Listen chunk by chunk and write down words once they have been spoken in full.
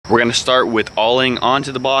We're gonna start with alling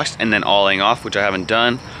onto the box and then alling off, which I haven't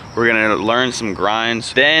done. We're gonna learn some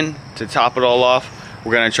grinds. Then, to top it all off,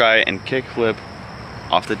 we're gonna try and kick flip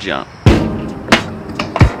off the jump.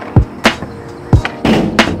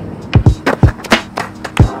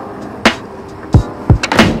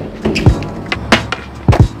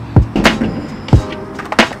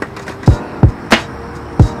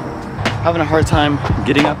 Having a hard time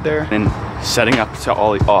getting up there and setting up to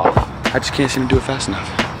ollie off. I just can't seem to do it fast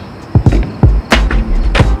enough.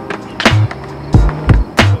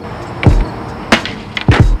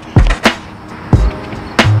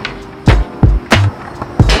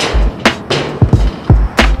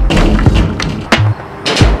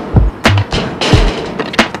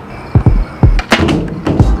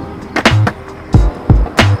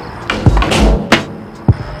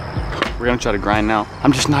 We're gonna try to grind now.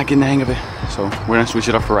 I'm just not getting the hang of it, so we're gonna switch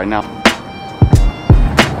it up for right now.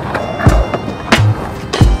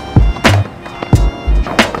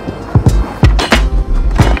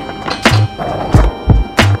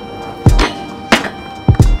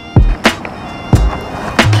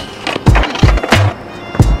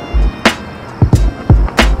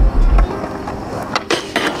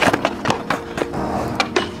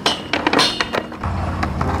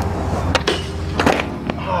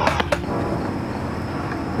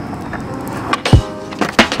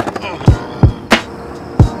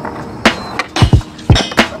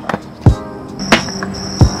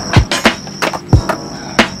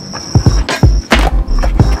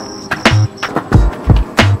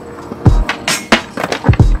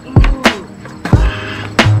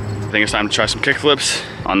 I think it's time to try some kick flips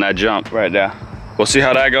on that jump right there. We'll see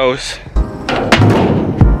how that goes.